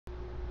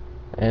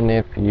And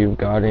if you've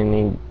got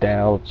any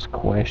doubts,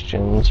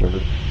 questions, or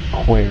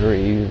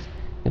queries,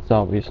 it's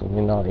obviously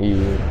not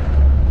you.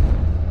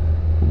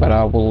 But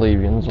I will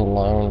leave you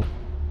alone.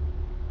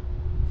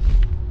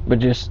 But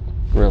just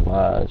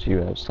realize you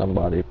have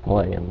somebody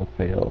playing the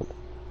field.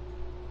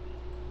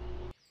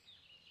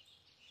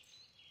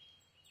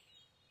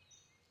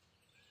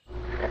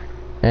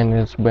 And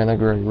it's been a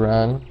great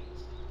run.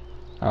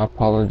 I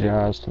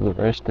apologize to the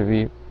rest of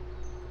you.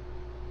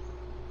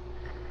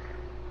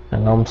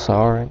 And I'm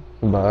sorry,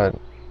 but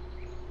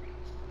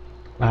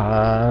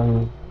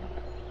I'm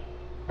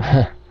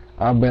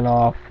I've been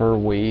off for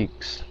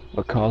weeks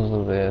because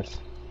of this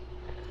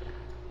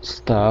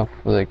stuff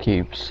that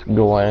keeps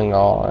going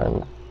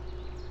on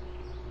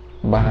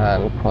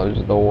behind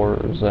closed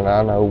doors, and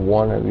I know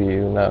one of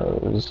you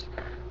knows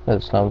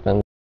that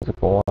something's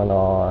going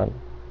on.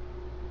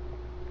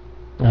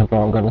 That's what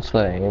I'm gonna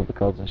say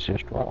because it's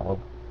just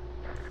wrong.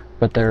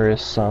 But there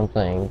is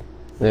something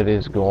that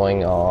is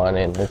going on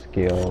in this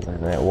guild,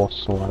 and it will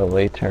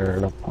slowly tear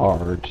it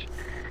apart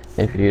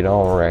if you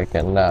don't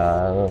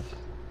recognize.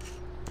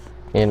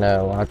 You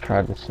know, I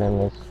tried to send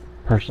this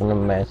person a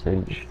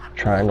message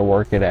trying to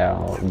work it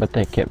out, but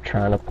they kept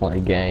trying to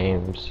play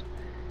games.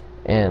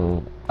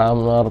 And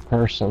I'm not a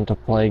person to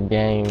play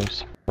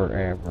games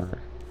forever.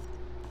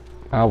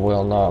 I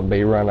will not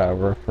be run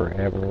over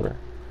forever.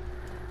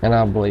 And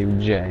I believe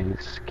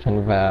Jace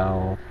can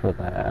vouch for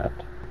that.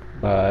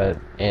 But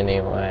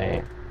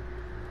anyway,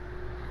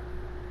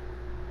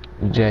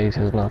 Jace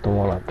is not the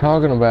one I'm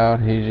talking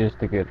about. He's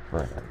just a good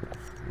friend.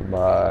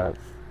 But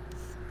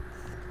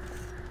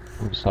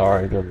I'm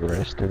sorry to the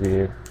rest of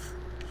you.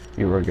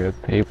 You were good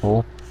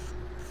people.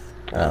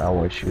 And I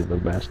wish you the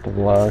best of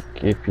luck.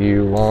 If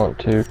you want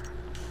to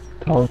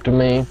talk to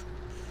me,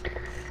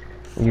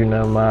 you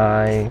know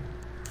my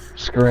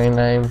screen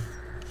name.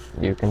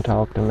 You can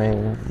talk to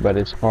me. But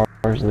as far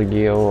as the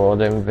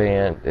guild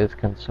event is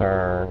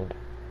concerned,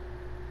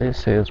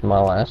 this is my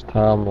last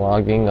time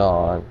logging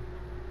on.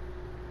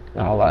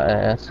 All I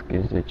ask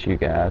is that you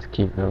guys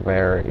keep a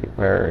very,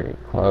 very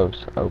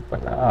close,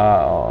 open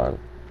eye on.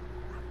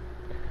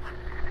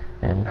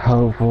 And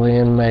hopefully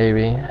and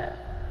maybe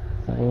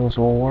things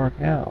will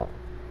work out.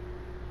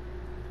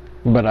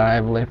 But I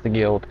have left the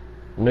guild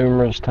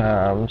numerous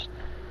times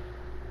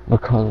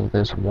because of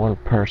this one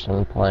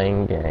person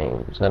playing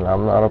games. And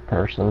I'm not a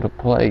person to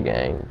play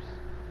games.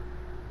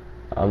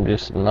 I'm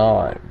just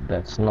not.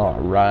 That's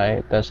not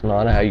right. That's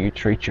not how you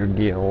treat your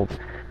guild.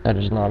 That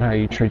is not how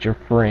you treat your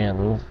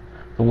friends.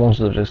 The ones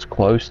that are just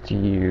close to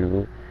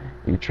you.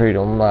 You treat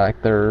them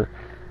like they're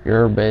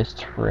your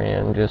best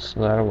friend, just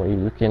so that way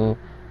you can,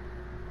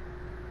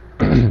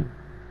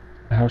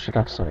 how should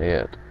I say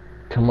it,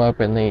 come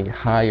up in the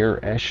higher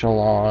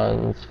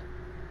echelons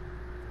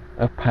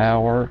of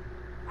power.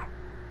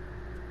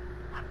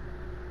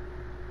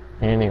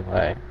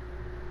 Anyway,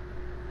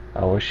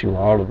 I wish you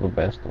all the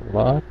best of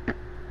luck.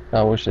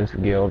 I wish this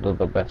guild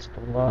the best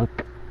of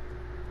luck.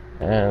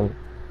 And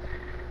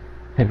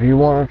if you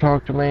want to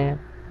talk to me,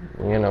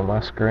 you know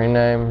my screen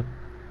name.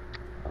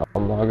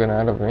 I'm logging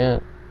out of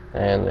it,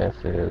 and this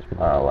is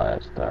my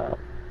last time.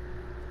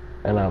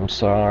 And I'm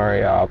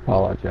sorry, I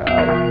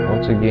apologize.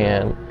 Once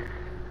again,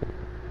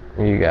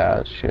 you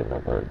guys shouldn't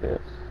have heard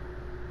this.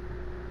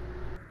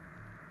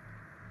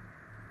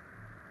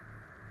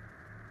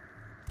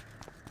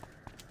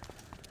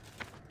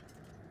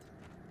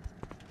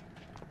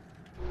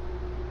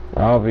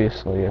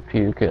 Obviously, a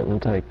few couldn't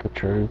take the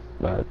truth,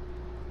 but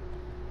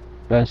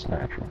that's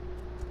natural.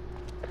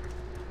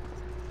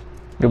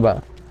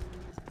 Goodbye.